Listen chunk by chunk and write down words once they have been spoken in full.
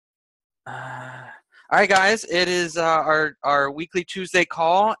All right, guys. It is our weekly Tuesday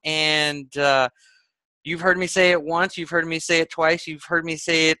call, and you've heard me say it once, you've heard me say it twice, you've heard me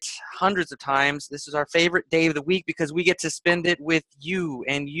say it hundreds of times. This is our favorite day of the week because we get to spend it with you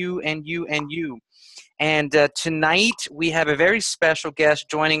and you and you and you. And tonight we have a very special guest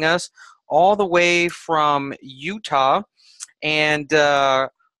joining us all the way from Utah, and our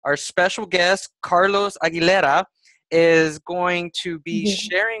special guest, Carlos Aguilera, is going to be Mhm.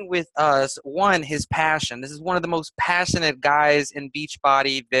 sharing with us, one, his passion. This is one of the most passionate guys in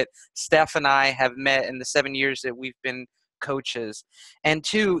Beachbody that Steph and I have met in the 7 years that we've been coaches. And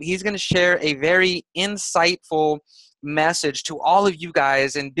two, he's going to share a very insightful message to all of you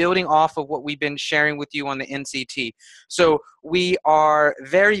guys and building off of what we've been sharing with you on the NCT. So we are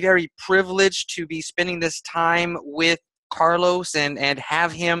very, very privileged to be spending this time with Carlos and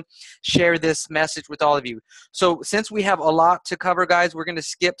have him share this message with all of you. So since we have a lot to cover, guys, we're going to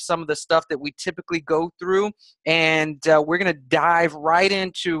skip some of the stuff that we typically go through, and we're going to dive right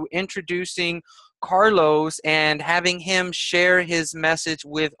into introducing Carlos and having him share his message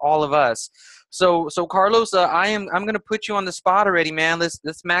with all of us. So Carlos, I'm going to put you on the spot already, man. Let's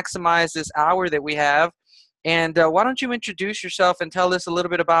maximize this hour that we have. And why don't you introduce yourself and tell us a little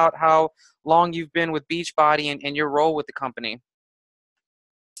bit about how long you've been with Beachbody and your role with the company?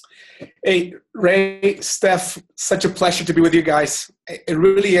 Hey, Ray, Steph, such a pleasure to be with you guys. It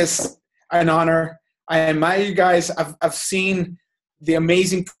really is an honor. I admire you guys. I've seen the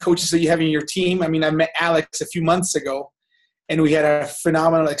amazing coaches that you have in your team. I mean, I met Alex a few months ago, and we had a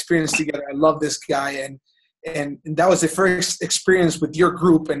phenomenal experience together. I love this guy, and that was the first experience with your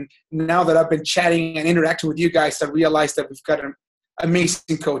group. And now that I've been chatting and interacting with you guys, I realized that we've got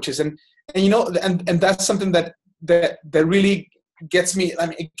amazing coaches. And that's something that really gets me. I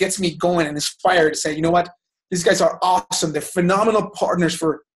mean, it gets me going and inspired to say, you know what, these guys are awesome. They're phenomenal partners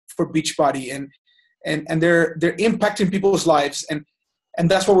for Beachbody, and they're impacting people's lives, and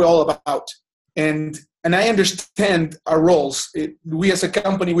that's what we're all about. And I understand our roles. We as a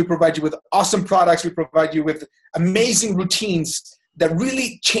company, we provide you with awesome products. We provide you with amazing routines that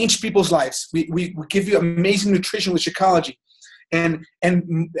really change people's lives. We give you amazing nutrition with Shakeology, and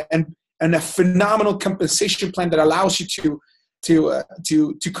a phenomenal compensation plan that allows you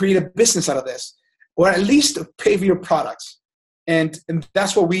to create a business out of this, or at least pay for your products. And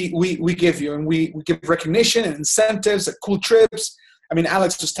that's what we give you. And we give recognition and incentives, cool trips. I mean,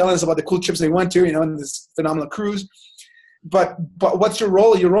 Alex was telling us about the cool trips they went to, in this phenomenal cruise. But what's your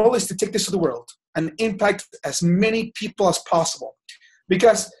role? Your role is to take this to the world and impact as many people as possible.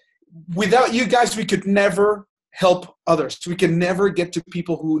 Because without you guys, we could never help others. We can never get to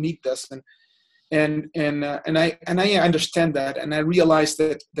people who need this. And I understand that, and I realize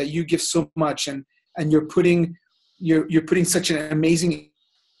that you give so much, and you're putting such an amazing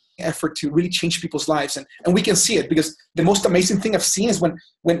effort to really change people's lives, and we can see it, because the most amazing thing I've seen is when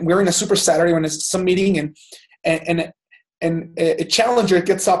we're in a Super Saturday, when it's some meeting, and a challenger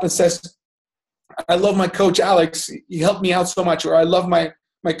gets up and says, "I love my coach Alex. He helped me out so much," or "I love my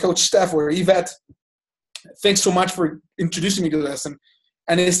coach Steph or Yvette. Thanks so much for introducing me to this." And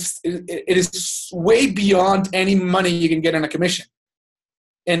it is way beyond any money you can get on a commission.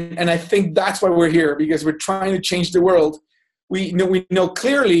 And I think that's why we're here, because we're trying to change the world. We know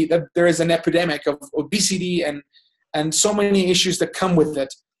clearly that there is an epidemic of obesity and so many issues that come with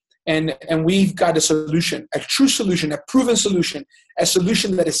it. And we've got a solution, a true solution, a proven solution, a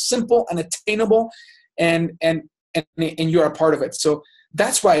solution that is simple and attainable, and you're a part of it. So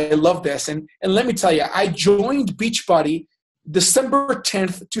that's why I love this. And let me tell you, I joined Beachbody December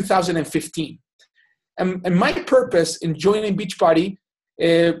 10th, 2015. And my purpose in joining Beachbody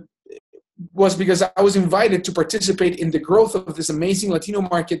was because I was invited to participate in the growth of this amazing Latino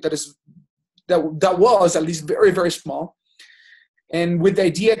market that was at least very, very small, and with the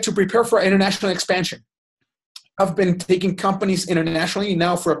idea to prepare for international expansion. I've been taking companies internationally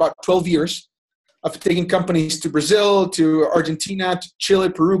now for about 12 years. I've taken companies to Brazil, to Argentina, to Chile,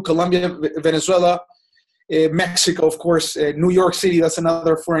 Peru, Colombia, Venezuela, Mexico, of course, New York City, that's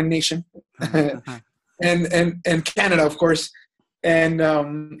another foreign nation, and Canada, of course, and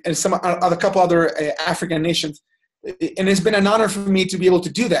a couple other African nations. And it's been an honor for me to be able to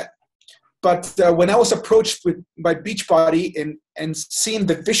do that. But when I was approached by Beachbody and seeing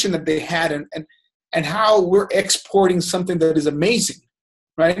the vision that they had and how we're exporting something that is amazing,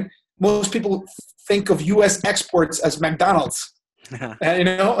 right? Most people think of U.S. exports as McDonald's, and,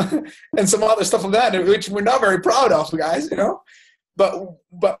 and some other stuff like that, which we're not very proud of, guys,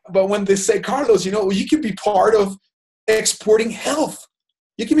 But when they say, Carlos, you can be part of exporting health.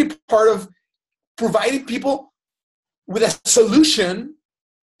 You can be part of providing people with a solution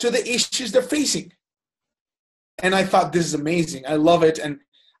to the issues they're facing. And I thought, this is amazing. I love it. And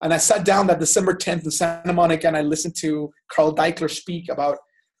I sat down that December 10th in Santa Monica, and I listened to Carl Deichler speak about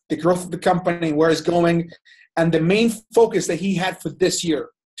the growth of the company, where it's going. And the main focus that he had for this year,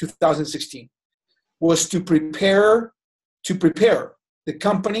 2016, was to prepare the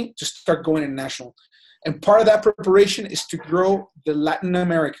company to start going international. And part of that preparation is to grow the Latin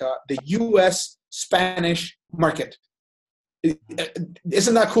America, the U.S. Spanish market.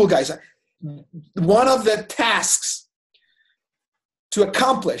 Isn't that cool, guys? One of the tasks to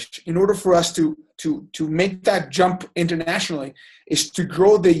accomplish in order for us to make that jump internationally is to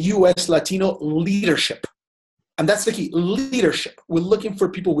grow the U.S. Latino leadership. And that's the key, leadership. We're looking for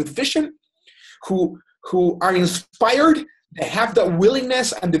people with vision, who are inspired, they have the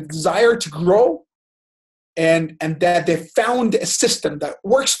willingness and the desire to grow, and that they found a system that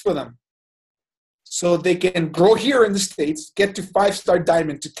works for them. So they can grow here in the States, get to 5-star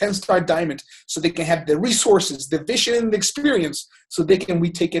diamond, to 10-star diamond, so they can have the resources, the vision, and the experience, so we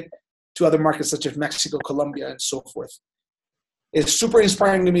take it to other markets such as Mexico, Colombia, and so forth. It's super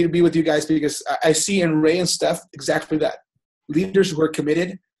inspiring to me to be with you guys, because I see in Ray and Steph exactly that. Leaders who are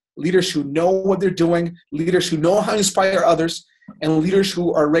committed, leaders who know what they're doing, leaders who know how to inspire others, and leaders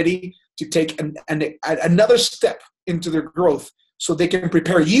who are ready to take another step into their growth, so they can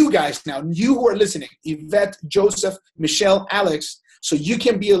prepare you guys now, you who are listening, Yvette, Joseph, Michelle, Alex, so you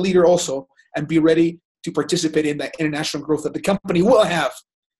can be a leader also and be ready to participate in that international growth that the company will have.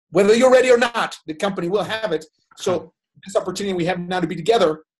 Whether you're ready or not, the company will have it. So this opportunity we have now to be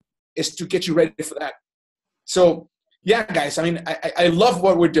together is to get you ready for that. So yeah, guys, I mean, I love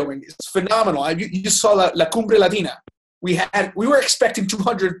what we're doing. It's phenomenal. You saw La Cumbre Latina. We were expecting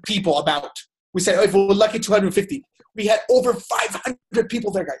 200 people about. We said, oh, if we're lucky, 250. We had over 500 people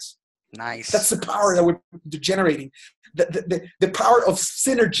there, guys. Nice. That's the power that we're generating. The power of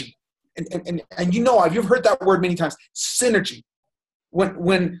synergy. And you know, you've heard that word many times, synergy.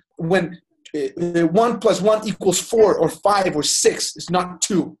 When 1 + 1 = 4 or 5 or 6, it's not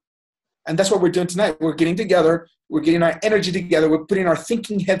 2. And that's what we're doing tonight. We're getting together. We're getting our energy together. We're putting our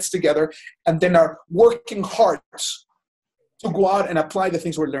thinking heads together, and then our working hearts to go out and apply the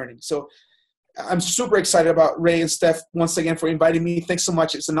things we're learning. So I'm super excited about Ray and Steph once again for inviting me. Thanks so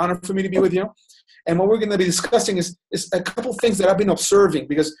much. It's an honor for me to be with you. And what we're going to be discussing is a couple things that I've been observing,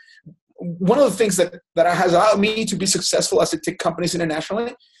 because one of the things that has allowed me to be successful as I take companies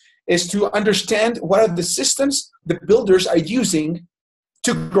internationally is to understand what are the systems the builders are using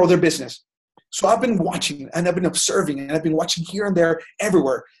to grow their business. So I've been watching and I've been observing, and I've been watching here and there,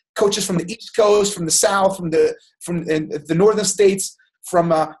 everywhere. Coaches from the East Coast, from the South, from the northern states, from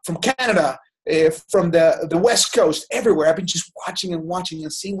Canada, from the West Coast, everywhere. I've been just watching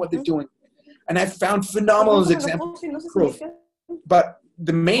and seeing what they're doing. And I've found phenomenal examples of growth. But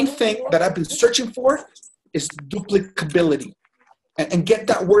the main thing that I've been searching for is duplicability. And get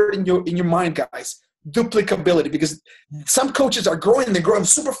that word in your mind, guys. Duplicability. Because some coaches are growing, they're growing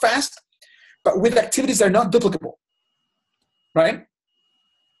super fast, but with activities that are not duplicable. Right?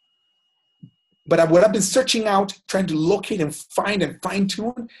 But what I've been searching out, trying to locate and find and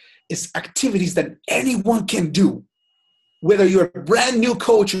fine-tune, is activities that anyone can do. Whether you're a brand new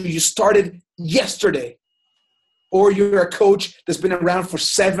coach or you started yesterday, or you're a coach that's been around for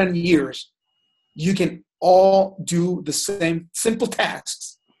 7 years, you can all do the same simple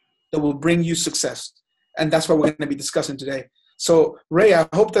tasks that will bring you success. And that's what we're going to be discussing today. So, Ray, I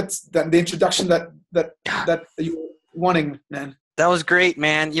hope that's the introduction that you're wanting, man. That was great,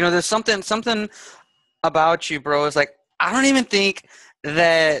 man. You know, there's something about you, bro. It's like, I don't even think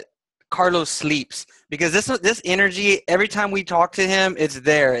that Carlos sleeps, because this energy, every time we talk to him, it's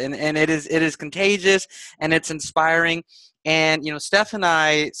there, and it is contagious, and it's inspiring. And, you know, Steph and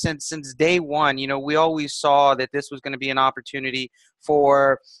I, since day one, you know, we always saw that this was going to be an opportunity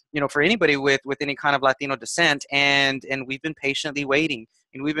for, you know, for anybody with any kind of Latino descent. And we've been patiently waiting.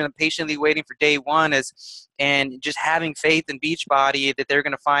 And we've been patiently waiting for day one, and just having faith in Beachbody that they're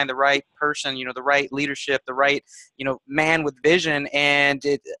going to find the right person, you know, the right leadership, the right, you know, man with vision. And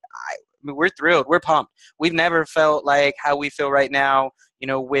I mean, we're thrilled. We're pumped. We've never felt like how we feel right now, you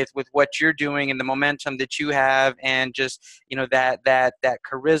know, with what you're doing and the momentum that you have, and just, you know, that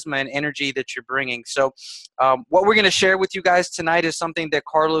charisma and energy that you're bringing. So what we're going to share with you guys tonight is something that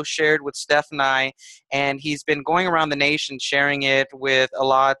Carlos shared with Steph and I, and he's been going around the nation sharing it with a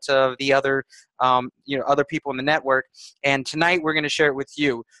lot of the other you know, other people in the network. And tonight we're going to share it with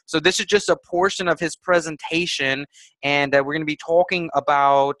you. So this is just a portion of his presentation, and we're going to be talking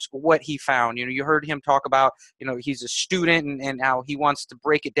about what he found. You know, you heard him talk about, you know, he's a student, and how he wants to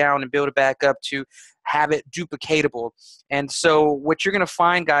break it down and build it back up to have it duplicatable. And so what you're going to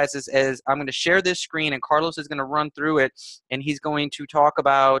find, guys, is I'm going to share this screen, and Carlos is going to run through it, and he's going to talk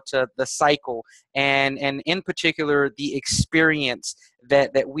about the cycle and in particular the experience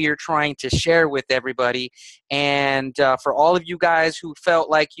that we are trying to share with everybody. And for all of you guys who felt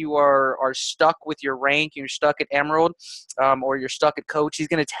like you are stuck with your rank, you're stuck at Emerald, or you're stuck at Coach, he's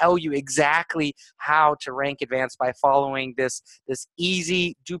going to tell you exactly how to rank advanced by following this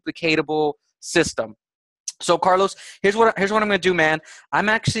easy, duplicatable system. So Carlos, here's what I'm going to do, man. I'm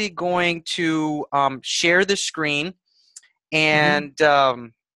actually going to share the screen, and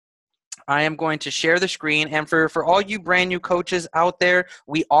I am going to share the screen. And for all you brand new coaches out there,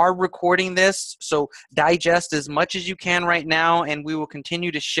 we are recording this, so digest as much as you can right now, and we will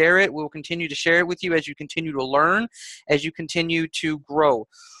continue to share it. We will continue to share it with you as you continue to learn, as you continue to grow.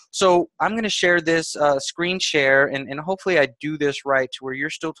 So I'm going to share this screen share, and hopefully I do this right to where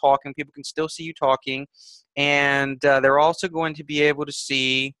you're still talking. People can still see you talking. And they're also going to be able to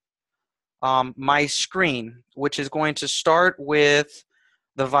see my screen, which is going to start with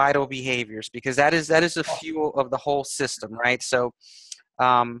the vital behaviors, because that is the fuel of the whole system, right? So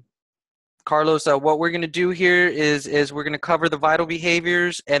Carlos, what we're going to do here is we're going to cover the vital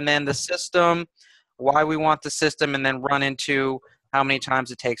behaviors, and then the system, why we want the system, and then run into how many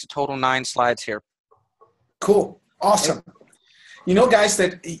times it takes. A total 9 slides here. Cool. Awesome. You know, guys,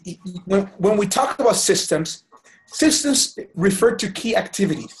 that when we talk about systems refer to key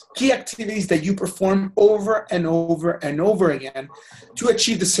activities that you perform over and over and over again to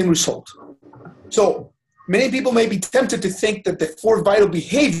achieve the same result. So many people may be tempted to think that the 4 vital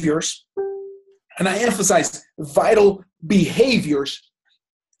behaviors, and I emphasize vital behaviors,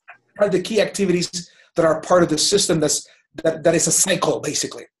 are the key activities that are part of the system that is a cycle,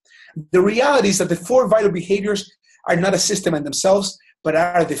 basically. The reality is that the 4 vital behaviors are not a system in themselves, but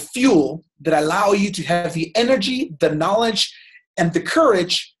are the fuel that allow you to have the energy, the knowledge, and the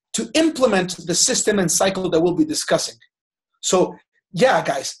courage to implement the system and cycle that we'll be discussing. So, yeah,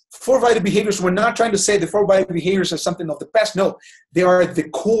 guys, 4 vital behaviors, we're not trying to say the 4 vital behaviors are something of the past. No, they are the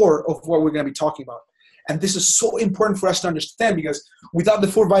core of what we're going to be talking about. And this is so important for us to understand, because without the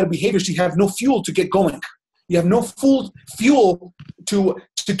 4 vital behaviors, you have no fuel to get going. You have no full fuel to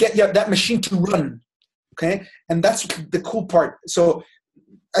get that machine to run, okay? And that's the cool part. So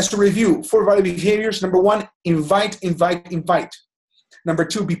as a review, 4 vital behaviors: number 1, invite. Number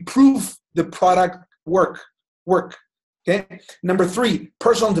 2, be proof the product work, okay? Number 3,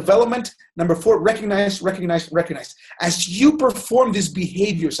 personal development. Number 4, recognize. As you perform these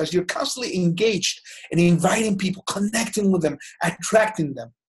behaviors, as you're constantly engaged in inviting people, connecting with them, attracting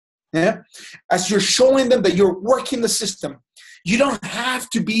them, yeah? As you're showing them that you're working the system, you don't have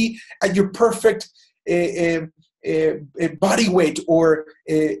to be at your perfect body weight or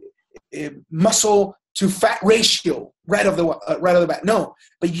muscle to fat ratio right off the bat. No,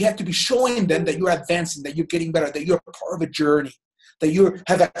 but you have to be showing them that you're advancing, that you're getting better, that you're part of a journey, that you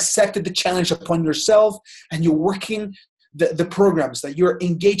have accepted the challenge upon yourself, and you're working the programs, that you're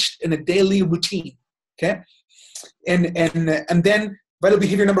engaged in a daily routine. Okay, and then vital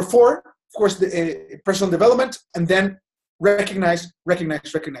behavior number 4, of course, the personal development, and then recognize.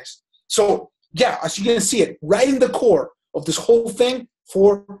 So yeah, as you can see it, right in the core of this whole thing,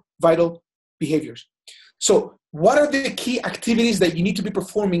 4 vital behaviors. So what are the key activities that you need to be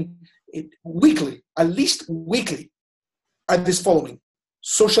performing weekly, at least weekly, are this following?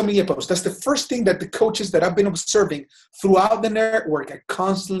 Social media posts. That's the first thing that the coaches that I've been observing throughout the network are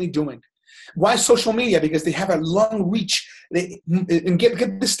constantly doing. Why social media? Because they have a long reach. And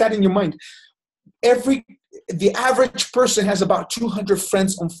get this stat in your mind. The average person has about 200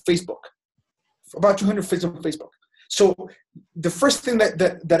 friends on Facebook. About 200 friends on Facebook. So the first thing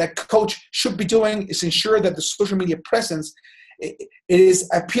that a coach should be doing is ensure that the social media presence is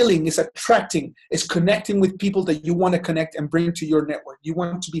appealing, is attracting, is connecting with people that you want to connect and bring to your network, you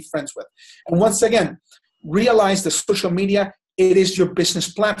want to be friends with. And once again, realize that social media, it is your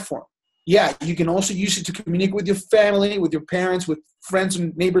business platform. Yeah, you can also use it to communicate with your family, with your parents, with friends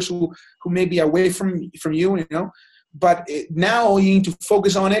and neighbors who may be away from you, you know. But now you need to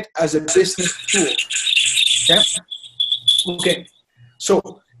focus on it as a business tool. Okay. So,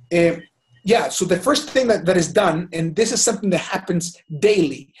 so the first thing that is done, and this is something that happens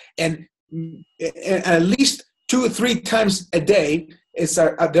daily, and at least 2 or 3 times a day, is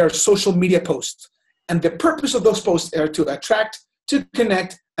there are social media posts. And the purpose of those posts are to attract, to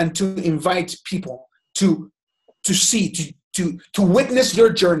connect, and to invite people to see, to witness your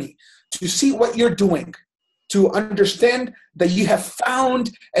journey, to see what you're doing, to understand that you have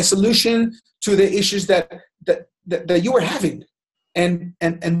found a solution to the issues that you were having. And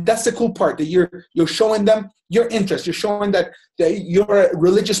that's the cool part, that you're showing them your interest. You're showing that you're a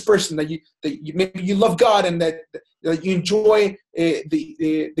religious person, that you maybe you love God, and that you enjoy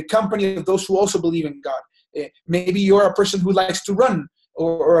the company of those who also believe in God. Maybe you're a person who likes to run,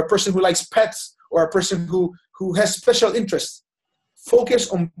 or a person who likes pets, or a person who has special interests. Focus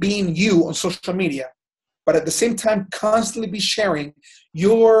on being you on social media, but at the same time, constantly be sharing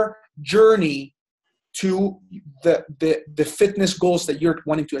your journey to the fitness goals that you're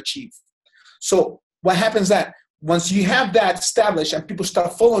wanting to achieve. So what happens that once you have that established and people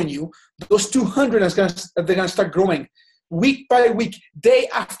start following you, those 200 they're gonna start growing week by week, day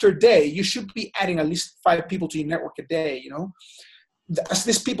after day. You should be adding at least 5 people to your network a day. As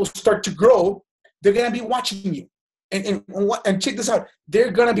these people start to grow, they're gonna be watching you. And check this out,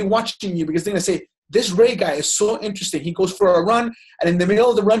 they're gonna be watching you because they're gonna say, this Ray guy is so interesting. He goes for a run, and in the middle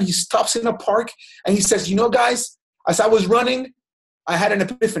of the run, he stops in a park, and he says, guys, as I was running, I had an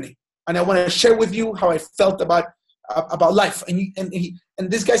epiphany, and I want to share with you how I felt about life.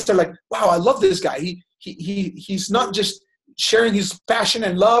 And these guys are like, wow, I love this guy. He's not just sharing his passion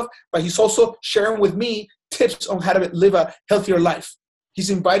and love, but he's also sharing with me tips on how to live a healthier life. He's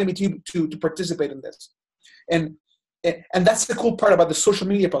inviting me to participate in this. And that's the cool part about the social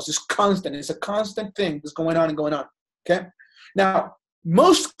media post. It's constant. It's a constant thing that's going on and going on. Okay. Now,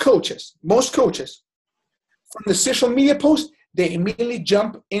 most coaches from the social media post, they immediately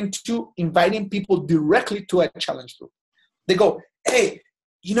jump into inviting people directly to a challenge group. They go, hey,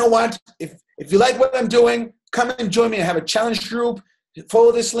 you know what? If you like what I'm doing, come and join me. I have a challenge group.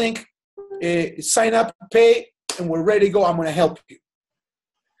 Follow this link, sign up, pay, and we're ready to go. I'm going to help you.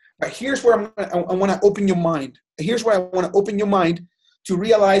 But here's where I want to open your mind. Here's where I want to open your mind to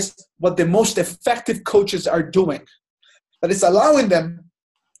realize what the most effective coaches are doing. That is allowing them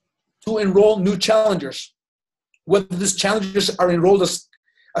to enroll new challengers. Whether these challengers are enrolled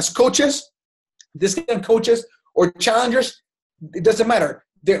as coaches, discount coaches, or challengers, it doesn't matter.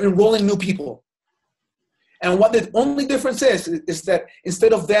 They're enrolling new people. And what the only difference is that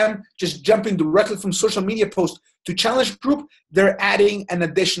instead of them just jumping directly from social media post to challenge group, they're adding an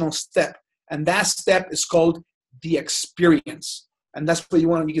additional step. And that step is called the experience. And that's what you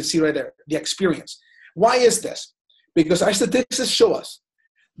can see right there, the experience. Why is this? Because our statistics show us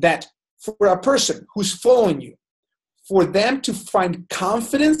that for a person who's following you, for them to find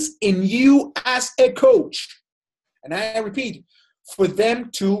confidence in you as a coach, and I repeat, for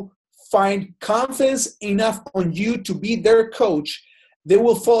them to find confidence enough on you to be their coach, they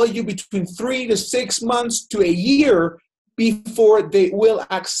will follow you between 3 to 6 months to a year before they will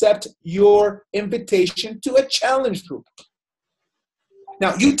accept your invitation to a challenge group.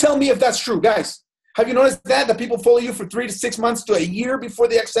 Now, you tell me if that's true, guys. Have you noticed that people follow you for 3 to 6 months to a year before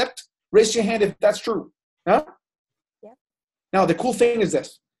they accept? Raise your hand if that's true. Huh? Yeah. Now, the cool thing is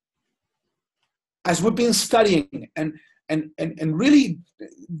this. As we've been studying and really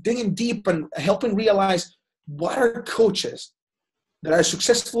digging deep and helping realize what are coaches that are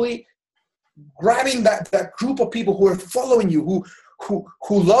successfully grabbing that group of people who are following you, who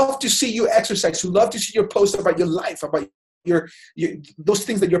love to see you exercise, who love to see your posts about your life, about your those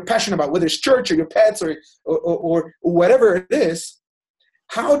things that you're passionate about, whether it's church or your pets or whatever it is.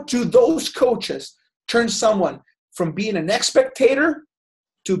 How do those coaches turn someone from being an spectator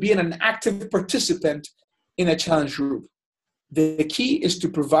to being an active participant in a challenge group? The key is to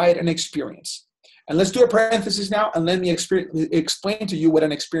provide an experience. And let's do a parenthesis now and let me explain to you what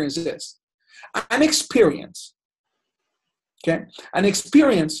an experience is. An experience, okay? An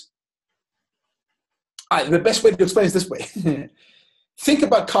experience, the best way to explain is this way. Think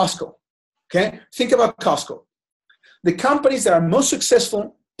about Costco, okay? Think about Costco. The companies that are most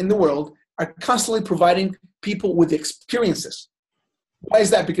successful in the world are constantly providing people with experiences. Why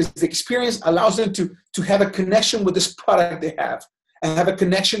is that? Because the experience allows them to have a connection with this product they have and have a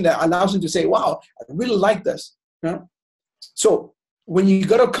connection that allows them to say, wow, I really like this. You know? So when you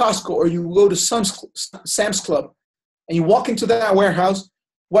go to Costco or you go to Sam's Club and you walk into that warehouse,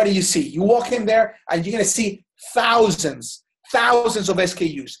 what do you see? You walk in there and you're going to see thousands of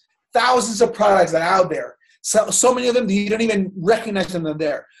SKUs, thousands of products that are out there. So many of them, you don't even recognize them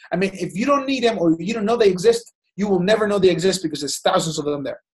there. I mean, if you don't need them or you don't know they exist, you will never know they exist because there's thousands of them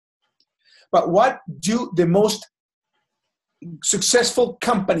there. But what do the most successful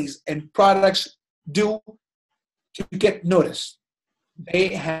companies and products do to get noticed? They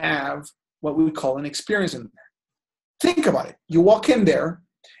have what we call an experience in there. Think about it. You walk in there,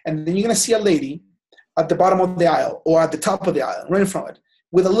 and then you're going to see a lady at the bottom of the aisle or at the top of the aisle, right in front of it,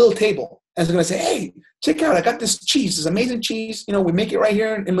 with a little table. And they're going to say, hey, check out, I got this cheese, this amazing cheese. You know, we make it right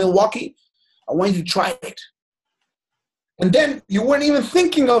here in Milwaukee. I want you to try it. And then you weren't even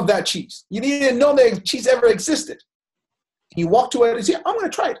thinking of that cheese. You didn't even know that cheese ever existed. You walk to it and say, I'm going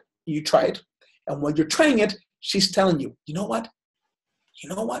to try it. You try it. And when you're trying it, she's telling you, you know what? You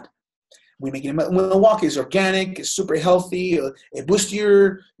know what? We make it in Milwaukee. It's organic. It's super healthy. It boosts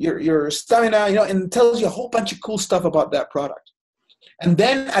your stamina, you know, and it tells you a whole bunch of cool stuff about that product. And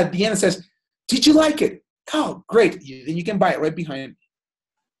then at the end, it says, did you like it? Oh, great. Then you can buy it right behind me.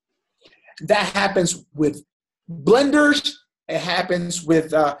 That happens with blenders. It happens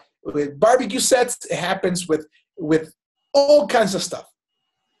with barbecue sets. It happens with all kinds of stuff.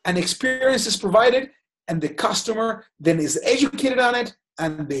 An experience is provided, and the customer then is educated on it,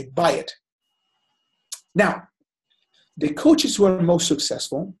 and they buy it. Now, the coaches who are most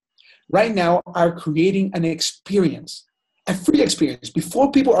successful right now are creating an experience, a free experience.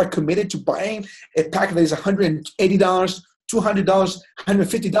 Before people are committed to buying a pack that is $180, $200,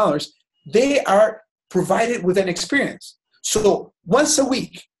 $150, they are provided with an experience. So once a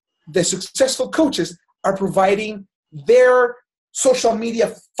week, the successful coaches are providing their social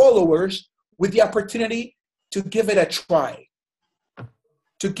media followers with the opportunity to give it a try,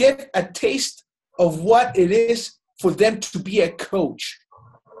 to get a taste of what it is for them to be a coach.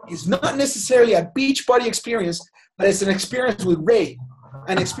 It's not necessarily a Beachbody experience, but it's an experience with Ray,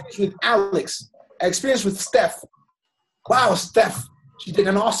 an experience with Alex, an experience with Steph. Wow, Steph, she did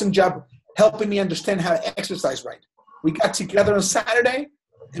an awesome job helping me understand how to exercise right. We got together on Saturday,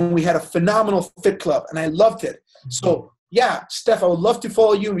 and we had a phenomenal fit club, and I loved it. So, yeah, Steph, I would love to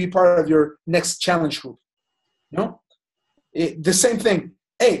follow you and be part of your next challenge group. You know? The same thing.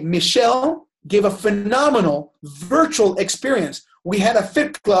 Hey, Michelle gave a phenomenal virtual experience. We had a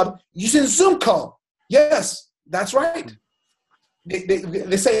fit club using Zoom call. Yes, that's right.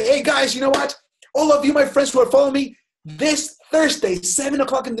 They say, hey, guys, you know what? All of you, my friends who are following me, this Thursday, 7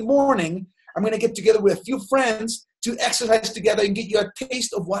 o'clock in the morning, I'm going to get together with a few friends to exercise together and get you a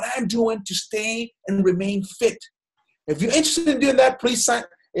taste of what I'm doing to stay and remain fit. If you're interested in doing that, please sign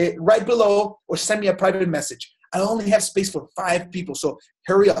right below or send me a private message. I only have space for 5 people, so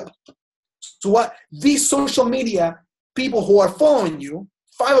hurry up. So what? These social media people who are following you,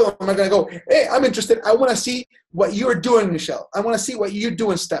 5 of them are going to go, hey, I'm interested. I want to see what you're doing, Michelle. I want to see what you're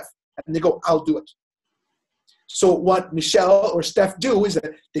doing, Steph. And they go, I'll do it. So what Michelle or Steph do is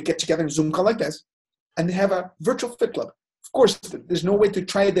that they get together in Zoom call like this, and they have a virtual fit club. Of course, there's no way to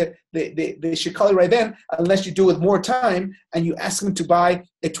try the Shikali right then unless you do it with more time and you ask them to buy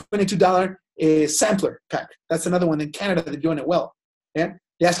a $22 sampler pack. That's another one in Canada. They're doing it well. Yeah?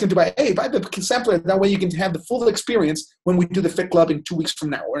 They ask them to buy the sampler. That way you can have the full experience when we do the fit club in 2 weeks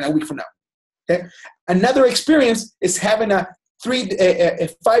from now or in a week from now. Okay? Another experience is having a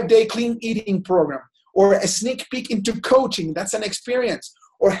 5-day clean eating program or a sneak peek into coaching. That's an experience.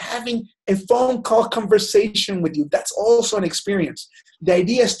 Or having a phone call conversation with you. That's also an experience. The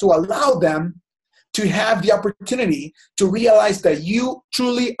idea is to allow them to have the opportunity to realize that you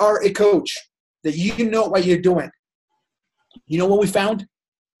truly are a coach, that you know what you're doing. You know what we found?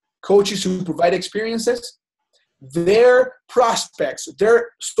 Coaches who provide experiences, their prospects,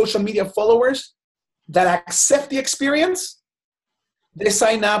 their social media followers that accept the experience, they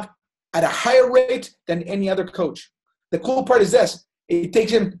sign up at a higher rate than any other coach. The cool part is this. It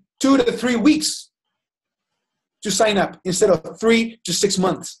takes him 2 to 3 weeks to sign up instead of 3 to 6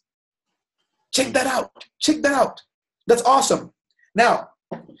 months. Check that out. Check that out. That's awesome. Now,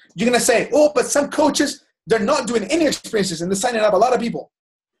 you're going to say, oh, but some coaches, they're not doing any experiences and they're signing up a lot of people.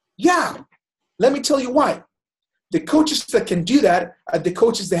 Yeah. Let me tell you why. The coaches that can do that are the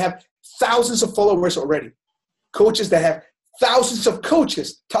coaches that have thousands of followers already. Coaches that have thousands of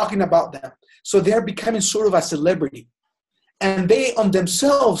coaches talking about them. So they're becoming sort of a celebrity. And they on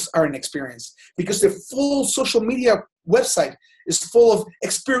themselves are an experience because the full social media website is full of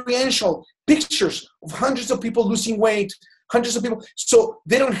experiential pictures of hundreds of people losing weight, hundreds of people. So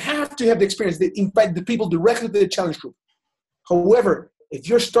they don't have to have the experience. They invite the people directly to the challenge group. However, if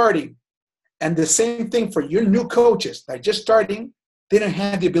you're starting, and the same thing for your new coaches that are just starting, they don't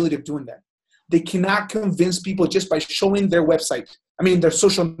have the ability of doing that. They cannot convince people just by showing their website. I mean, their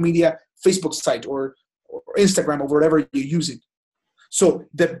social media, Facebook site or Instagram or whatever you're using. So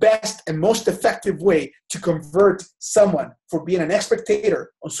the best and most effective way to convert someone for being an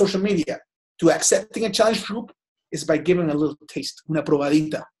spectator on social media to accepting a challenge group is by giving a little taste, una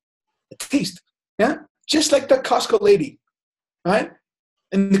probadita, a taste, yeah? Just like the Costco lady, right?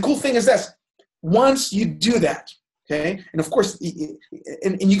 And the cool thing is this, once you do that, okay, and of course,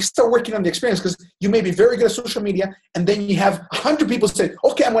 and you start working on the experience because you may be very good at social media, and then you have 100 people say,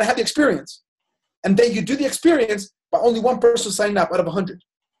 okay, I'm going to have the experience. And then you do the experience, but only one person signed up out of 100.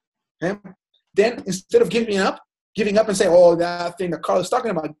 Okay? Then instead of giving up, giving up and saying, oh, that thing that Carlos is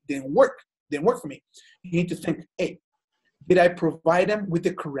talking about didn't work for me. You need to think, hey, did I provide them with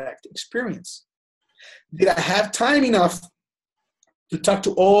the correct experience? Did I have time enough to talk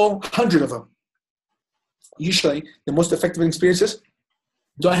to all 100 of them? Usually, the most effective experiences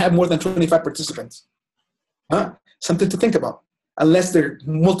don't have more than 25 participants. Something to think about. Unless there are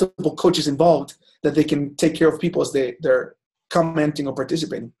multiple coaches involved that they can take care of people as they're commenting or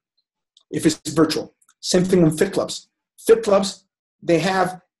participating. If it's virtual. Same thing with fit clubs. Fit clubs, they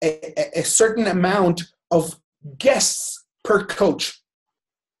have a certain amount of guests per coach.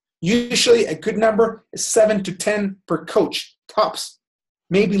 Usually a good number is 7 to 10 per coach, tops.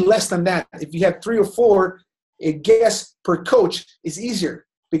 Maybe less than that. If you have 3 or 4 guests per coach, it's easier.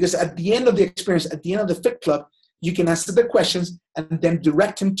 Because at the end of the experience, at the end of the fit club, you can answer the questions and then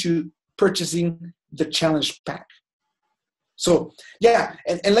direct him to purchasing the challenge pack. So, yeah,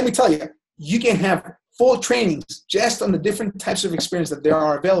 and let me tell you, you can have full trainings just on the different types of experience that there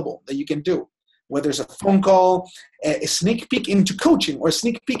are available that you can do. Whether it's a phone call, a sneak peek into coaching, or a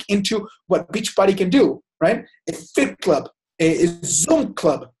sneak peek into what Beachbody can do, right? A fit club, a Zoom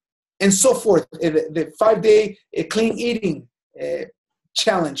club, and so forth. The 5-day clean eating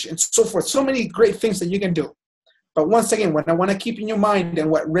challenge, and so forth. So many great things that you can do. But once again, what I want to keep in your mind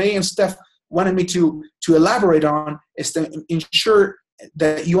and what Ray and Steph wanted me to elaborate on is to ensure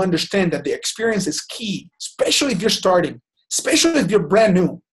that you understand that the experience is key, especially if you're starting, especially if you're brand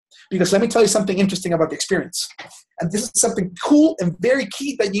new. Because let me tell you something interesting about the experience. And this is something cool and very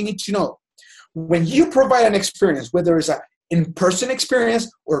key that you need to know. When you provide an experience, whether it's an in-person experience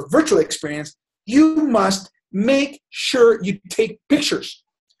or virtual experience, you must make sure you take pictures,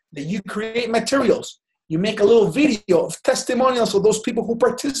 that you create materials. You make a little video of testimonials of those people who are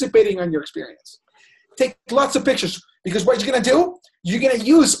participating on your experience. Take lots of pictures, because what you're going to do, you're going to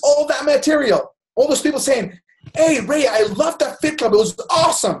use all that material. All those people saying, hey, Ray, I love that fit club. It was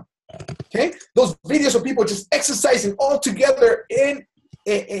awesome. Okay? Those videos of people just exercising all together in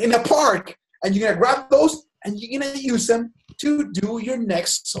a park. And you're going to grab those and you're going to use them to do your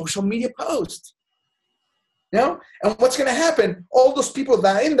next social media post. You know? And what's going to happen, all those people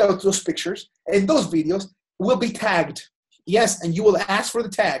that are in those pictures and those videos will be tagged. Yes, and you will ask for the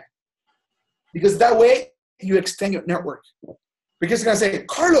tag. Because that way, you extend your network. Because you're going to say,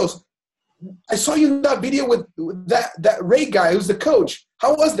 Carlos, I saw you in that video with that Ray guy who's the coach.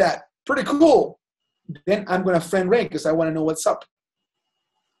 How was that? Pretty cool. Then I'm going to friend Ray because I want to know what's up.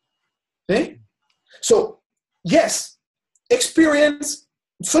 Okay? So, yes, experience,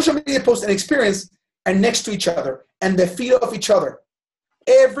 social media posts and experience are next to each other and they feed off each other.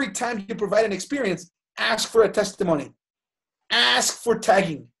 Every time you provide an experience, ask for a testimony. Ask for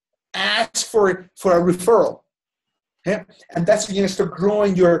tagging. Ask for a referral. Okay? And that's when you're going to start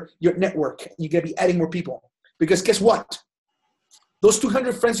growing your network. You're going to be adding more people. Because guess what? Those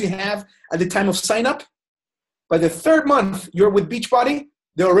 200 friends you have at the time of sign up, by the 3rd month you're with Beachbody,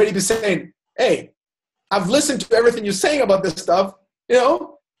 they'll already be saying, hey, I've listened to everything you're saying about this stuff, you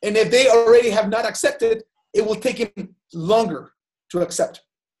know, and if they already have not accepted, it will take them longer to accept,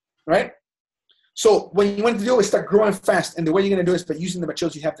 right? So what you want to do is start growing fast, and the way you're going to do it is by using the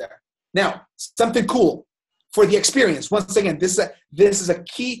materials you have there. Now, something cool for the experience. Once again, this is a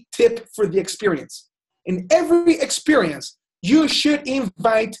key tip for the experience. In every experience, you should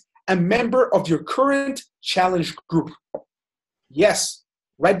invite a member of your current challenge group. Yes,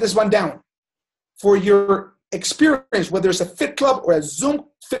 write this one down. For your experience, whether it's a fit club or a Zoom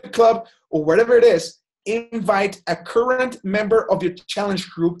fit club or whatever it is, invite a current member of your challenge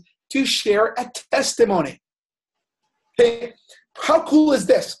group to share a testimony. Okay, how cool is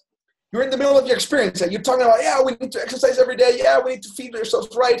this? You're in the middle of your experience and you're talking about, yeah, we need to exercise every day. Yeah, we need to feed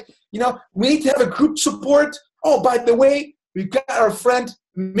ourselves right. You know, we need to have a group support. Oh, by the way, we've got our friend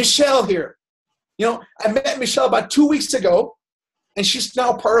Michelle here. You know, I met Michelle about 2 weeks ago, and she's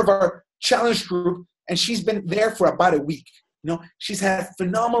now part of our challenge group, and she's been there for about a week. You know, she's had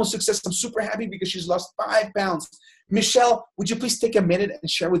phenomenal success. I'm super happy because she's lost 5 pounds. Michelle, would you please take a minute and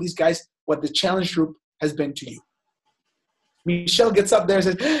share with these guys what the challenge group has been to you? Michelle gets up there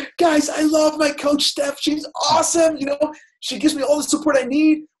and says, guys, I love my coach, Steph. She's awesome. You know, she gives me all the support I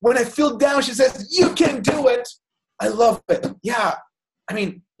need. When I feel down, she says, you can do it. I love it. Yeah, I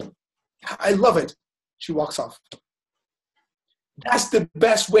mean, I love it. She walks off. That's the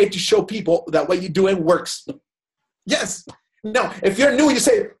best way to show people that what you're doing works. Yes. Now, if you're new, you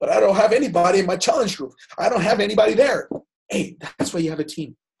say, but I don't have anybody in my challenge group. I don't have anybody there. Hey, that's why you have a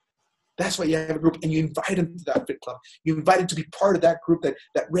team. That's why you have a group, and you invite them to that fit club. You invite them to be part of that group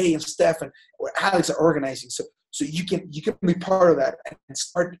that Ray and Steph and or Alex are organizing. So you can be part of that and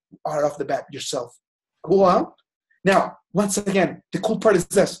start right off the bat yourself. Cool, huh? Now, once again, the cool part is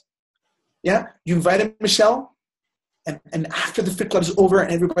this. Yeah, you invited Michelle, and after the Fit Club is over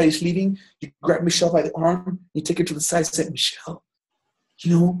and everybody's leaving, you grab Michelle by the arm, you take her to the side and say, Michelle,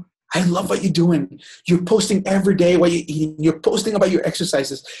 you know, I love what you're doing. You're posting every day what you're eating. You're posting about your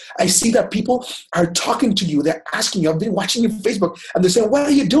exercises. I see that people are talking to you. They're asking you. I've been watching your Facebook, and they're saying, what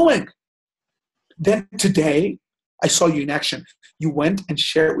are you doing? Then today, I saw you in action. You went and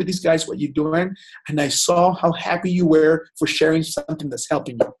shared with these guys what you're doing, and I saw how happy you were for sharing something that's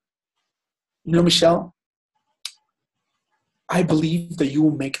helping you. You know, Michelle, I believe that you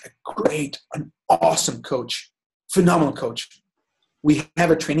will make an awesome coach, phenomenal coach. We have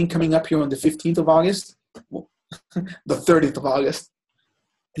a training coming up here on the 15th of August, the 30th of August.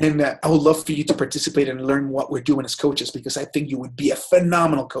 And I would love for you to participate and learn what we're doing as coaches, because I think you would be a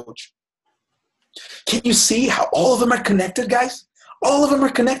phenomenal coach. Can you see how all of them are connected, guys? All of them are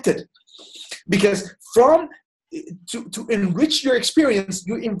connected. Because to enrich your experience,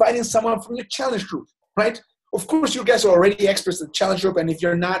 you're inviting someone from your challenge group, right? Of course, you guys are already experts in the challenge group, and if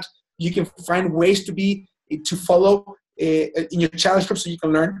you're not, you can find ways to follow in your challenge group so you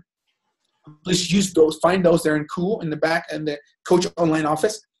can learn. Please use those. Find those. They're in cool in the back and the coach online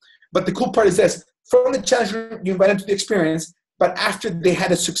office. But the cool part is this. From the challenge group, you invite them to the experience. But after they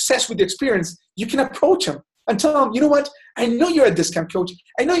had a success with the experience, you can approach them and tell them, you know what? I know you're a discount coach.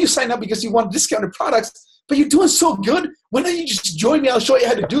 I know you signed up because you want discounted products, but you're doing so good. Why don't you just join me? I'll show you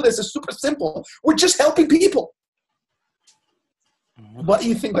how to do this. It's super simple. We're just helping people. What do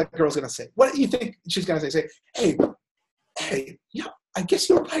you think that girl's going to say? What do you think she's going to say? Say, hey, yeah, I guess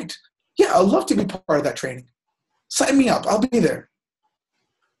you're right. Yeah, I'd love to be part of that training. Sign me up. I'll be there.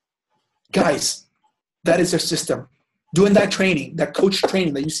 Guys, that is their system. Doing that training, that coach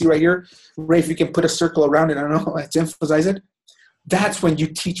training that you see right here, Ray, if you can put a circle around it, I don't know, to emphasize it, that's when you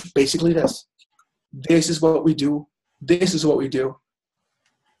teach basically this. This is what we do. This is what we do.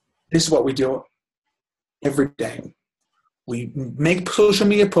 This is what we do every day. We make social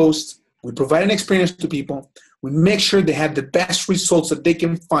media posts. We provide an experience to people. We make sure they have the best results that they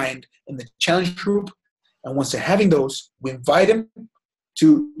can find in the challenge group. And once they're having those, we invite them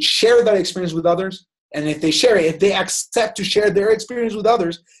to share that experience with others. And if they share it, if they accept to share their experience with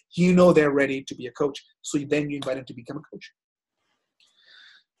others, you know they're ready to be a coach. So then you invite them to become a coach.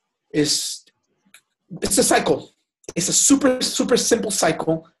 It's a cycle. It's a super, super simple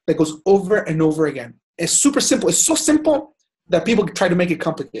cycle that goes over and over again. It's super simple. It's so simple that people try to make it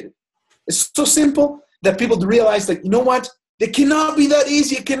complicated. It's so simple that people realize that, you know what? It cannot be that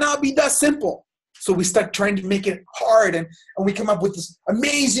easy. It cannot be that simple. So we start trying to make it hard, and we come up with this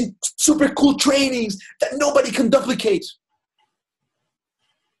amazing, super cool trainings that nobody can duplicate.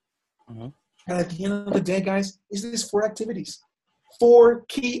 Mm-hmm. And at the end of the day, guys, is this 4 activities. 4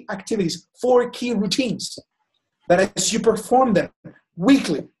 key activities, 4 key routines that as you perform them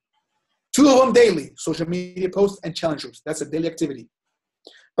weekly, 2 of them daily, social media posts and challenge groups. That's a daily activity.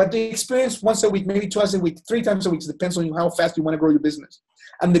 But the experience once a week, maybe twice a week, 3 times a week, depends on you how fast you want to grow your business.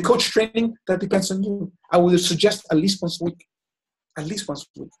 And the coach training, that depends on you. I would suggest at least once a week. At least once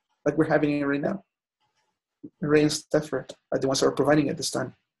a week, like we're having it right now. Ray and Steph are the ones that are providing it this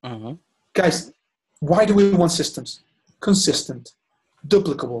time. Uh-huh. Guys, why do we want systems? Consistent,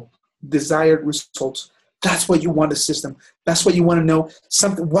 duplicable, desired results. That's what you want a system. That's what you want to know.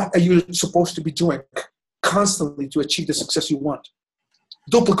 What are you supposed to be doing constantly to achieve the success you want?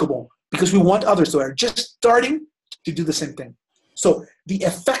 Duplicable, because we want others that are just starting to do the same thing. So the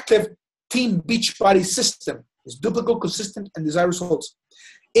effective team Beachbody system is duplicable, consistent, and desired results.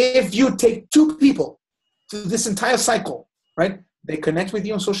 If you take 2 people through this entire cycle, right? They connect with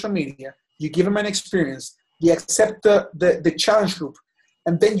you on social media. You give them an experience. You accept the challenge group,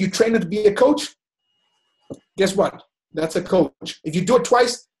 and then you train them to be a coach. Guess what? That's a coach. If you do it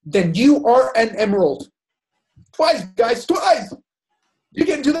twice, then you are an emerald. Twice, guys, twice. You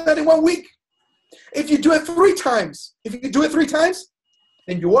can do that in 1 week. If you do it 3 times,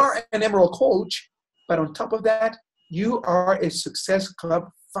 then you are an emerald coach. But on top of that, you are a Success Club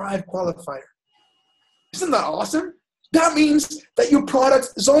 5 qualifier. Isn't that awesome? That means that your product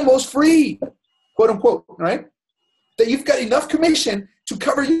is almost free, quote unquote, right? That you've got enough commission to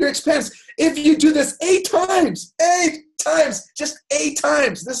cover your expense. If you do this 8 times, just 8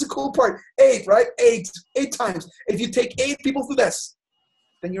 times. This is the cool part. 8, right? 8 times. If you take 8 people through this,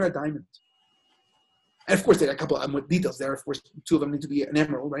 then you're a diamond. And of course, there are a couple of more details there. Of course, 2 of them need to be an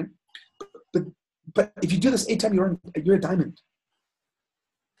emerald, right? But if you do this 8 times, you're a diamond.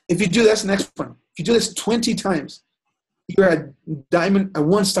 If you do this, next one. If you do this 20 times, you're a diamond, a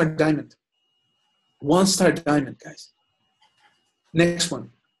 1-star diamond. 1-star diamond, guys. Next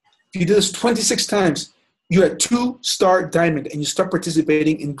one. If you do this 26 times, you're a 2-star diamond and you start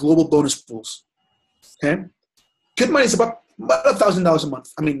participating in global bonus pools. Okay? Good money is about $1,000 a month.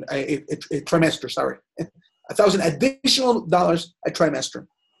 I mean, a trimester, sorry. $1,000 additional dollars a trimester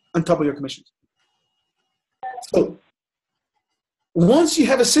on top of your commissions. So once you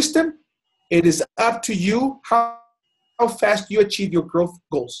have a system, it is up to you how fast you achieve your growth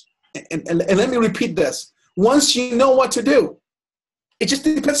goals. And let me repeat this. Once you know what to do, it just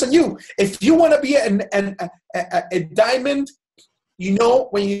depends on you. If you want to be a diamond, you know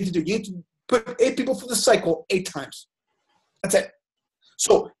what you need to do. You need to put 8 people through the cycle 8 times. That's it.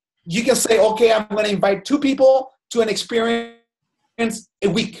 So you can say, okay, I'm going to invite 2 people to an experience a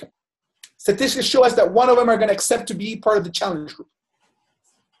week. Statistics show us that 1 of them are going to accept to be part of the challenge group.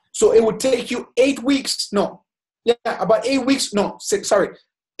 So it would take you 8 weeks. No. Yeah, about 8 weeks. No,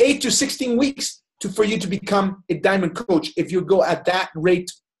 8 to 16 weeks for you to become a diamond coach if you go at that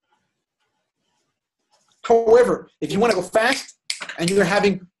rate. However, if you want to go fast and you're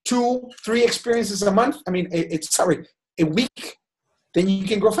having 2-3 experiences a month, a week, then you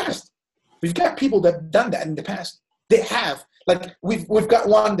can grow fast. We've got people that have done that in the past. They have. Like we've got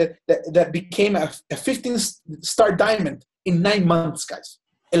one that became a 15-star diamond in 9 months, guys.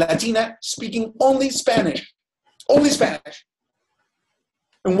 A Latina speaking only Spanish. Only Spanish.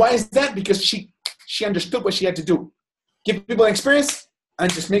 And why is that? Because she understood what she had to do. Give people an experience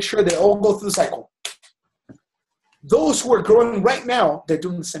and just make sure they all go through the cycle. Those who are growing right now, they're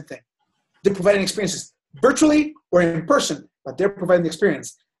doing the same thing. They're providing experiences virtually or in person, but they're providing the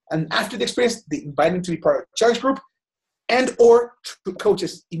experience. And after the experience, they invite them to be part of a challenge group and or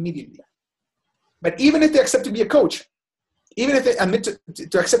coaches immediately. But even if they accept to be a coach, even if they admit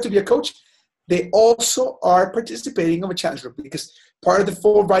to accept to be a coach, they also are participating of a challenge group, because part of the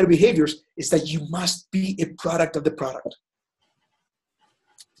 4 vital behaviors is that you must be a product of the product.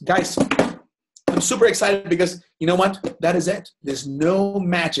 Guys, I'm super excited because you know what? That is it. There's no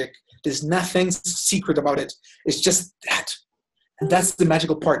magic. There's nothing secret about it. It's just that. And that's the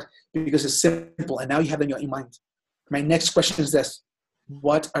magical part, because it's simple. And now you have it in your mind. My next question is this.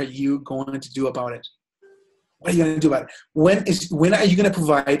 What are you going to do about it? What are you going to do about it? When are you going to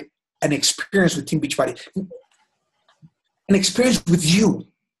provide an experience with Team Beachbody? An experience with you.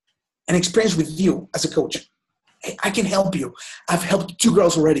 An experience with you as a coach. Hey, I can help you. I've helped 2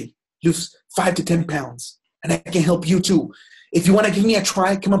 girls already lose 5 to 10 pounds. And I can help you too. If you want to give me a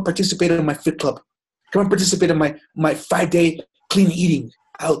try, come and participate in my Fit Club. Come and participate in my 5-day clean eating.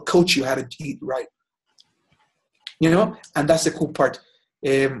 I'll coach you how to eat right. You know, and that's the cool part.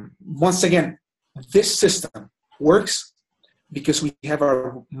 Once again, this system works because we have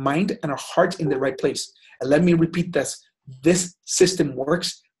our mind and our heart in the right place. And let me repeat this. This system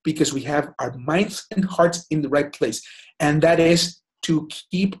works because we have our minds and hearts in the right place. And that is to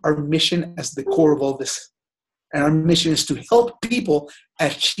keep our mission as the core of all this. And our mission is to help people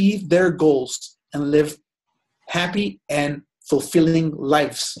achieve their goals and live happy and fulfilling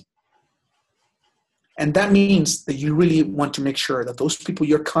lives. And that means that you really want to make sure that those people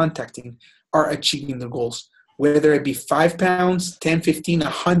you're contacting are achieving their goals. Whether it be 5 pounds, 10, 15,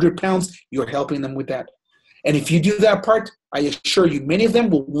 100 pounds, you're helping them with that. And if you do that part, I assure you, many of them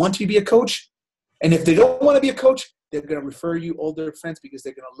will want to be a coach. And if they don't want to be a coach, they're going to refer you all their friends because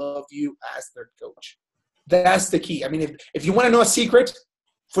they're going to love you as their coach. That's the key. I mean, if you want to know a secret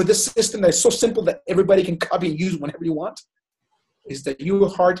for this system that's so simple that everybody can copy and use whenever you want, is that your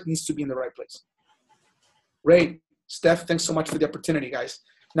heart needs to be in the right place. Ray, Steph, thanks so much for the opportunity, guys.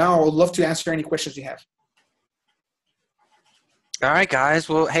 Now I would love to answer any questions you have. All right, guys.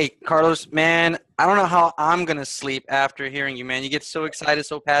 Well, hey, Carlos, man, I don't know how I'm going to sleep after hearing you, man. You get so excited,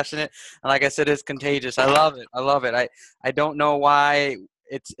 so passionate. And like I said, it's contagious. I love it. I love it. I don't know why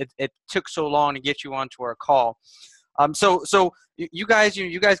it took so long to get you onto our call. So you guys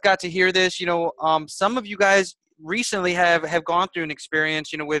got to hear this. You know, some of you guys recently have gone through an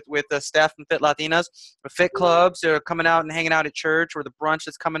experience, you know, with the Steph and FitLatinas, the fit clubs that are coming out and hanging out at church, or the brunch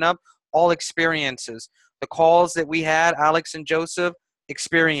that's coming up, all experiences. The calls that we had, Alex and Joseph,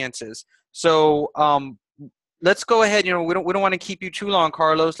 experiences. So let's go ahead. You know, we don't want to keep you too long,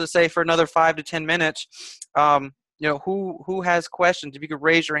 Carlos. Let's say for another 5 to 10 minutes. You know, who has questions? If you could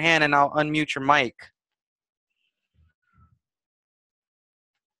raise your hand and I'll unmute your mic.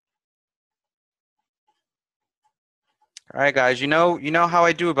 All right, guys. You know how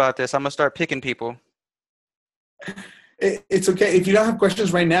I do about this. I'm gonna start picking people. It's okay. If you don't have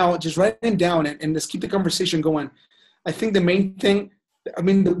questions right now, just write them down and just keep the conversation going. I think the main thing, I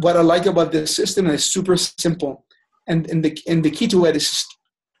mean, what I like about this system is super simple. And the key to it is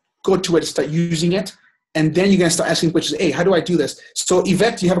go to it, start using it. And then you're going to start asking questions. Hey, how do I do this? So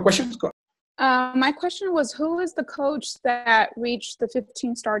Yvette, do you have a question? Go. My question was, who is the coach that reached the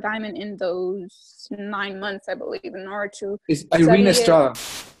 15-star diamond in those 9 months, I believe, in order to It's Irene Estrada.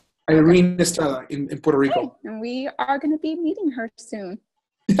 Okay. Irene Estrada in Puerto Rico. Okay. And we are going to be meeting her soon.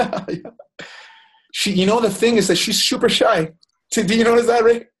 Yeah. She, the thing is that she's super shy. Do you notice that,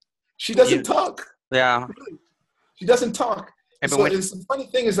 Ray? She doesn't talk. Yeah. She doesn't talk. And So it's the funny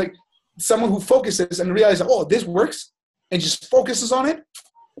thing is like someone who focuses and realizes, oh, this works, and just focuses on it,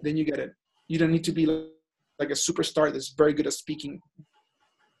 then you get it. You don't need to be like a superstar that's very good at speaking.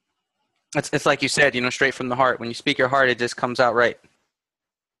 It's like you said, straight from the heart. When you speak your heart, it just comes out right.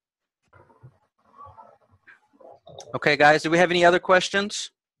 Okay, guys, do we have any other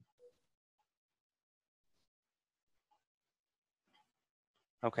questions?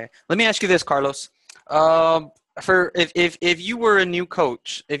 Okay, let me ask you this, Carlos. If you were a new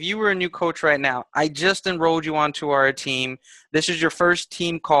coach, right now, I just enrolled you onto our team. This is your first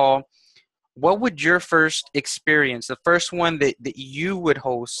team call. What would your first experience, the first one that you would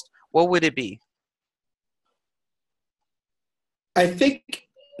host, what would it be? I think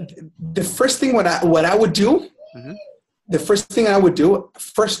the first thing what I would do, the first thing I would do,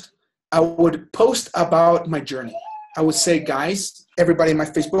 first I would post about my journey. I would say, guys, everybody in my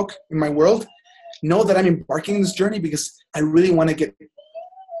Facebook, in my world, know that I'm embarking on this journey because I really want to get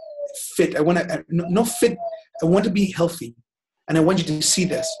fit. I want to be healthy, and I want you to see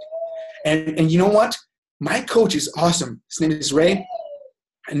this. And you know what? My coach is awesome. His name is Ray.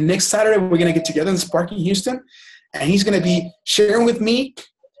 And next Saturday, we're going to get together in this park in Houston, and he's going to be sharing with me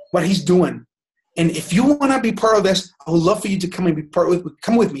what he's doing. And if you want to be part of this, I would love for you to come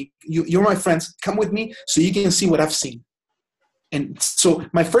with me. You're my friends. Come with me so you can see what I've seen. And so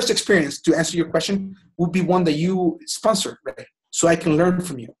my first experience, to answer your question, would be one that you sponsor, right? So I can learn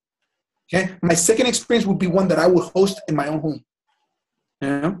from you. Okay. My second experience would be one that I would host in my own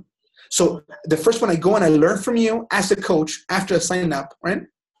home. So the first one, I go and I learn from you as a coach after I sign up, right?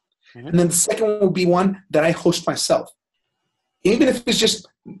 And then the second one will be one that I host myself. Even if it's just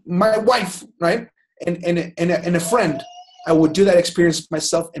my wife, right? And a friend, I would do that experience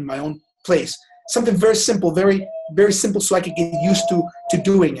myself in my own place. Something very simple, very, very simple, so I could get used to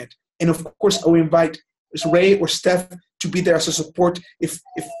doing it. And of course, I will invite Ray or Steph to be there as a support if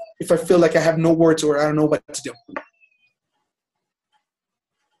I feel like I have no words or I don't know what to do.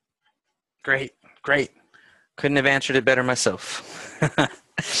 Great. Couldn't have answered it better myself.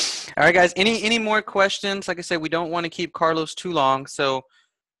 All right, guys, any more questions? Like I said, we don't want to keep Carlos too long. So,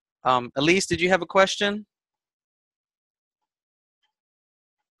 Elise, did you have a question?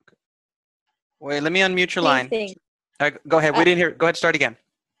 Wait, let me unmute your line. Go ahead. We didn't hear. Go ahead, start again.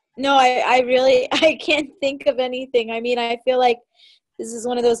 No, I can't think of anything. I mean, I feel like this is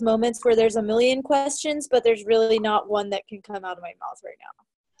one of those moments where there's a million questions, but there's really not one that can come out of my mouth right now.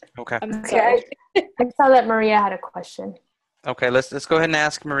 Okay. I'm sorry. I saw that Maria had a question. Okay, let's go ahead and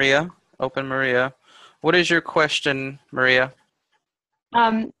ask Maria. Open Maria. What is your question, Maria?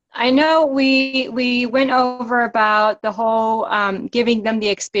 I know we went over about the whole giving them the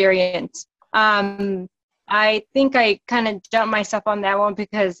experience. I think I kind of jumped myself on that one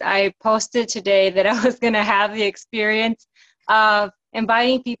because I posted today that I was going to have the experience of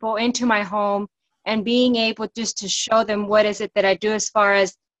inviting people into my home and being able just to show them what is it that I do as far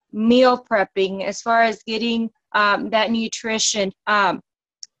as meal prepping, as far as getting that nutrition.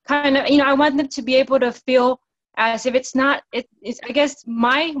 Kind of, I want them to be able to feel as if it's not, it's I guess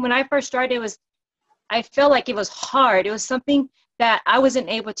when I first started, I felt like it was hard. It was something that I wasn't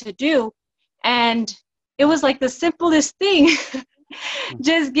able to do. And it was like the simplest thing,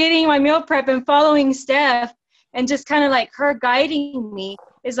 just getting my meal prep and following Steph and just kind of like her guiding me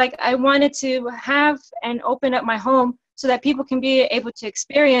is like, I wanted to have and open up my home so that people can be able to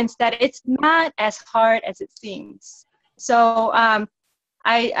experience that it's not as hard as it seems. So I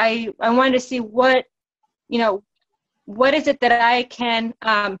wanted to see what is it that I can,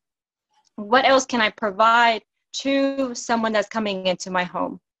 what else can I provide to someone that's coming into my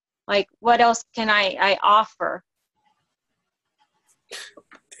home? Like, what else can I offer?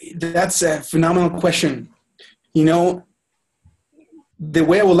 That's a phenomenal question. The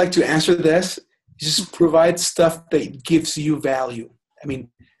way I would like to answer this is just provide stuff that gives you value. I mean,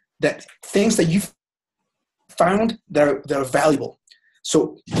 that things that you've found that are valuable.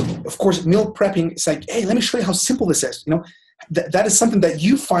 So, of course, meal prepping is like, hey, let me show you how simple this is. That is something that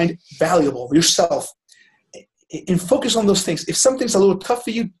you find valuable yourself. And focus on those things. If something's a little tough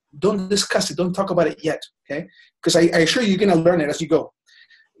for you, don't discuss it. Don't talk about it yet, okay? Because I assure you, you're going to learn it as you go.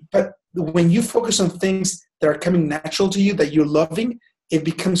 But when you focus on things that are coming natural to you, that you're loving, it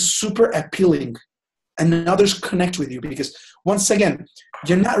becomes super appealing and others connect with you. Because once again,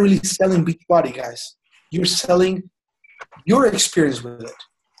 you're not really selling Beachbody, guys. You're selling your experience with it.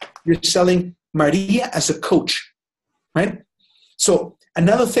 You're selling Maria as a coach, right? So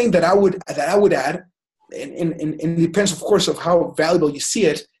another thing that I would add, and it depends, of course, of how valuable you see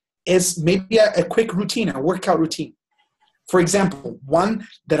it, is maybe a quick routine, a workout routine. For example, one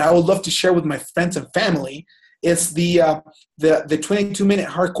that I would love to share with my friends and family is the 22-minute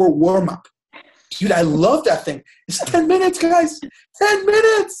hardcore warm-up. Dude, I love that thing. It's 10 minutes, guys. 10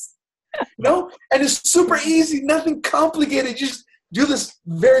 minutes. You know? And it's super easy, nothing complicated. You just do this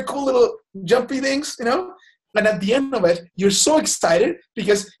very cool little jumpy things, you know? And at the end of it, you're so excited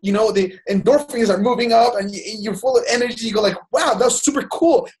because, you know, the endorphins are moving up and you're full of energy. You go like, wow, that was super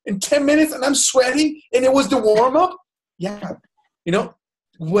cool. In 10 minutes and I'm sweating and it was the warm-up. Yeah. You know,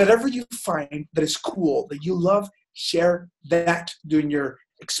 whatever you find that is cool, that you love, share that during your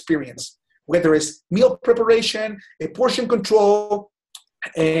experience. Whether it's meal preparation, a portion control,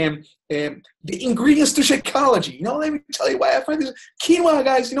 and the ingredients to Shakeology. You know, let me tell you why I find this. Quinoa,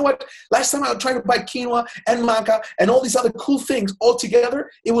 guys, you know what? Last time I tried to buy quinoa and maca and all these other cool things all together,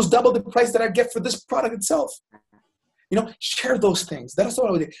 it was double the price that I get for this product itself. You know, share those things. That's what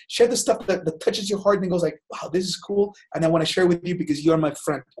I would do. Share the stuff that touches your heart and goes like, wow, this is cool. And I want to share with you because you're my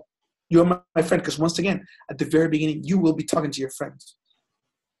friend. You're my friend because once again, at the very beginning, you will be talking to your friends,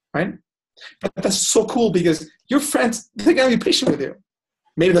 right? But that's so cool because your friends, they're going to be patient with you.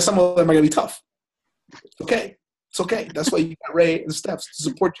 Maybe some of them are going to be tough. Okay. It's okay. That's why you got Ray and Steph to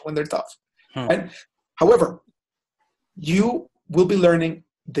support you when they're tough. Right? However, you will be learning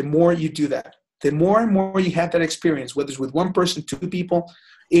the more you do that. The more and more you have that experience, whether it's with one person, two people.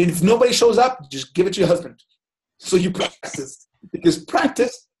 If nobody shows up, just give it to your husband. So you practice. Because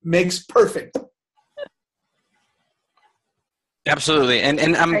practice makes perfect. Absolutely, and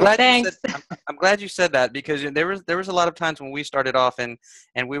I'm glad you said that because there was a lot of times when we started off and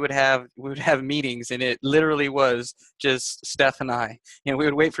we would have meetings and it literally was just Steph and I. You know, we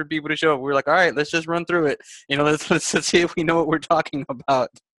would wait for people to show up. We were like, all right, let's just run through it. You know, let's see if we know what we're talking about.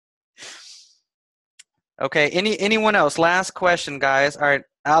 Okay, anyone else? Last question, guys. All right,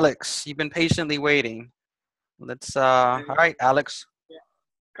 Alex, you've been patiently waiting. Let's all right, Alex.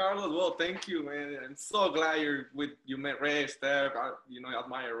 Carlos, well, thank you, man. I'm so glad you met Ray, Steph. I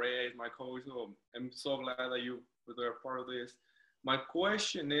admire Ray, my coach. So I'm so glad that you were part of this. My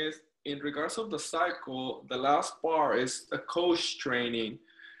question is, in regards of the cycle, the last part is a coach training.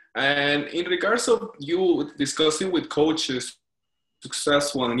 And in regards of you discussing with coaches,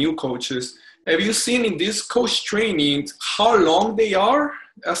 successful and new coaches, have you seen in these coach trainings how long they are?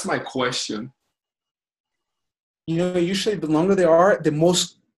 That's my question. You know, usually the longer they are, the more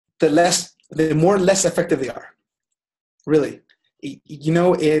less effective they are. Really. You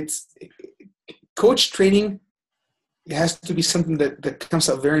know, it's coach training. It has to be something that comes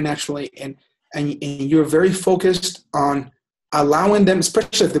out very naturally, and you're very focused on allowing them,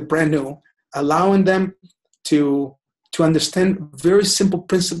 especially if they're brand new, allowing them to understand very simple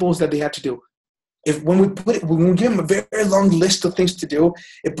principles that they have to do. When we give them a very long list of things to do,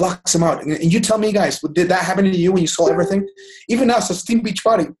 it blocks them out. And you tell me, guys, did that happen to you when you saw everything? Even us as Team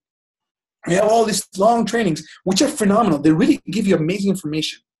Beachbody, we have all these long trainings, which are phenomenal. They really give you amazing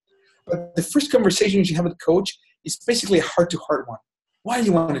information. But the first conversation you have with the coach is basically a heart-to-heart one. Why do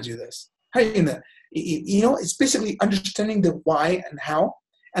you want to do this? How are you in that? You know, it's basically understanding the why and how,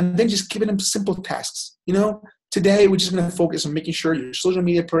 and then just giving them simple tasks. You know, today we're just going to focus on making sure your social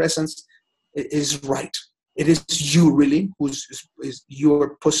media presence is right. It is you really who's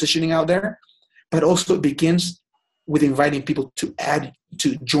your positioning out there, but also it begins with inviting people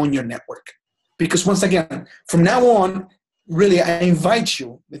to join your network. Because once again, from now on, really, I invite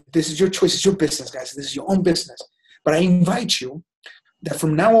you. This is your choice. It's your business, guys. This is your own business. But I invite you that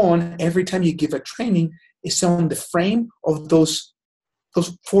from now on, every time you give a training, it's on the frame of those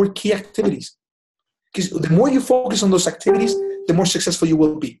 4 key activities. Because the more you focus on those activities, the more successful you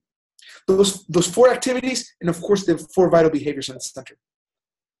will be. Those 4 activities, and of course the 4 vital behaviors in the center.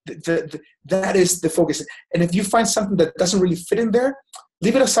 That is the focus. And if you find something that doesn't really fit in there,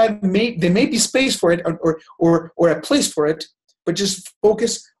 leave it aside. There may be space for it or a place for it, but just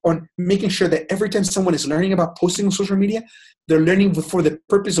focus on making sure that every time someone is learning about posting on social media, they're learning for the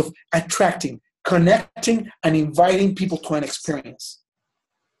purpose of attracting, connecting, and inviting people to an experience.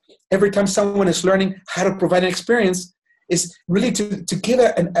 Every time someone is learning how to provide an experience, is really to give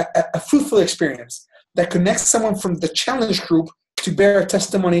a fruitful experience that connects someone from the challenge group to bear a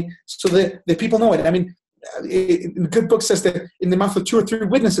testimony so that the people know it. I mean, the good book says that in the mouth of 2 or 3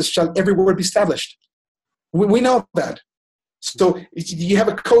 witnesses shall every word be established. We know that. So you have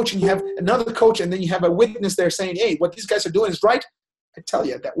a coach and you have another coach, and then you have a witness there saying, hey, what these guys are doing is right. I tell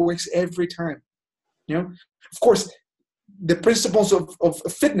you, that works every time. You know, of course, the principles of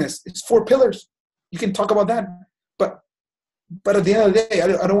fitness, it's 4 pillars. You can talk about that. But at the end of the day, I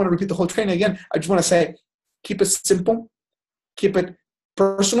don't want to repeat the whole training again. I just want to say, keep it simple, keep it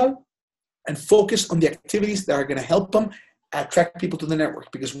personal, and focus on the activities that are going to help them attract people to the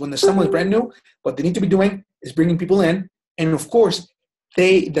network. Because when someone's brand new, what they need to be doing is bringing people in. And of course,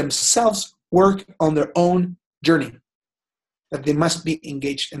 they themselves work on their own journey, that they must be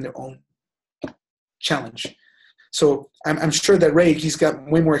engaged in their own challenge. So I'm sure that Ray, he's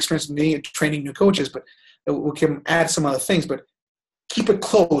got way more experience than me in training new coaches, but we can add some other things. But keep it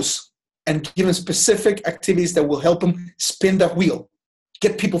close and give them specific activities that will help them spin the wheel,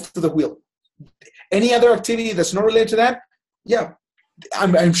 get people through the wheel. Any other activity that's not related to that, yeah,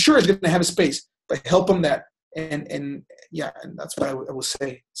 I'm sure it's going to have a space, but help them that. And yeah, and that's what I will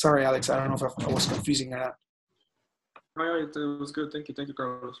say. Sorry, Alex, I don't know if I was confusing or not. No, it was good. Thank you,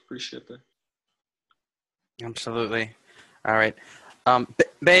 Carlos. Appreciate that. Absolutely. All right.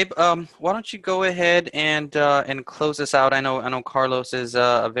 Babe, why don't you go ahead and close us out? I know Carlos is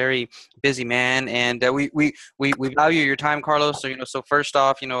a very busy man, and we value your time, Carlos. So so first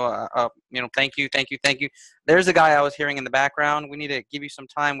off, thank you. There's a guy I was hearing in the background. We need to give you some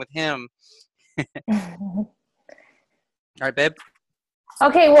time with him. All right, babe.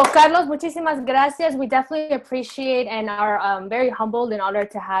 Okay, well, Carlos, muchísimas gracias. We definitely appreciate and are very humbled and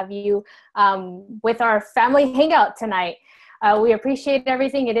honored to have you with our family hangout tonight. We appreciate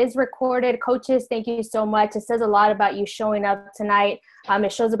everything. It is recorded. Coaches, thank you so much. It says a lot about you showing up tonight.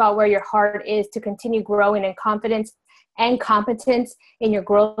 It shows about where your heart is to continue growing in confidence and competence in your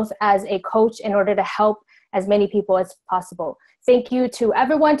growth as a coach in order to help as many people as possible. Thank you to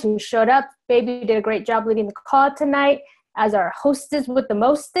everyone who showed up. Baby, you did a great job leading the call tonight as our hostess with the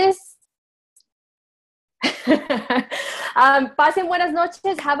mostest. Pasen buenas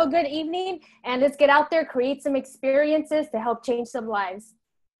noches. Have a good evening, and let's get out there, create some experiences to help change some lives.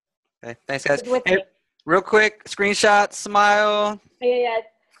 Okay, thanks, guys. Hey, real quick, screenshot, smile. Yeah.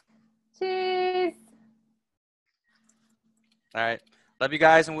 Cheers. All right. Love you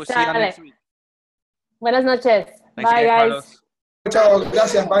guys, and we'll see you on next week. Buenas noches. Thanks Bye, again, guys. Carlos. Chao,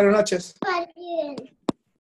 gracias. Buenas noches.